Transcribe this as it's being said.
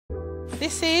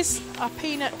This is our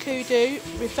peanut Kudu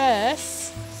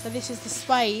reverse. So this is the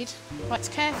suede. Right,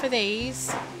 to care for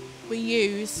these, we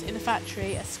use in the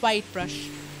factory a suede brush.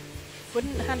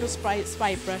 Wouldn't handle spray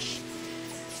suede brush.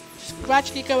 Just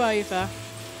gradually go over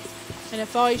and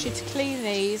advise you to clean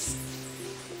these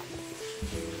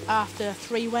after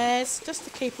 3 wears, just to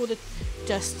keep all the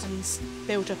dust and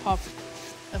build up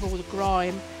of all the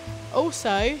grime.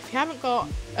 Also, if you haven't got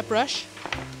a brush,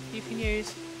 you can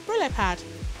use Brillo pad.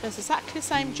 Does exactly the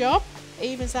same job,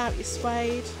 evens out your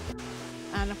suede.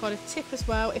 And I've got a tip as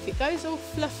well, if it goes all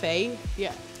fluffy,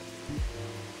 yeah,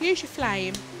 use your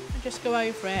flame and just go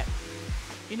over it.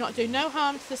 You're not doing no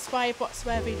harm to the suede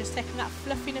whatsoever, you're just taking that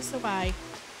fluffiness away.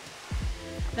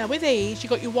 Now with these,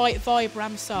 you've got your white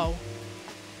Vibram sole.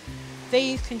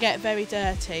 These can get very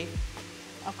dirty.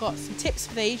 I've got some tips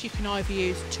for these. You can either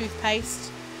use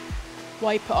toothpaste,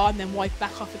 wipe it on, then wipe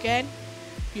back off again.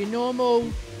 Your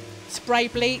normal spray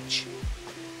bleach,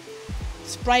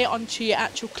 spray it onto your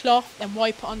actual cloth, then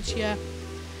wipe it onto your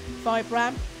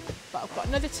Vibram. But I've got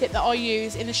another tip that I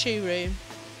use in the shoe room.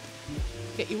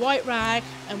 Get your white rag,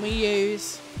 and we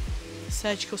use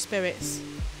surgical spirits.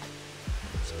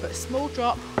 Just put a small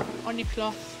drop on your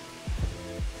cloth,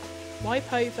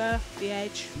 wipe over the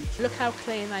edge. Look how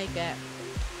clean they get.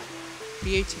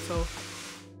 Beautiful.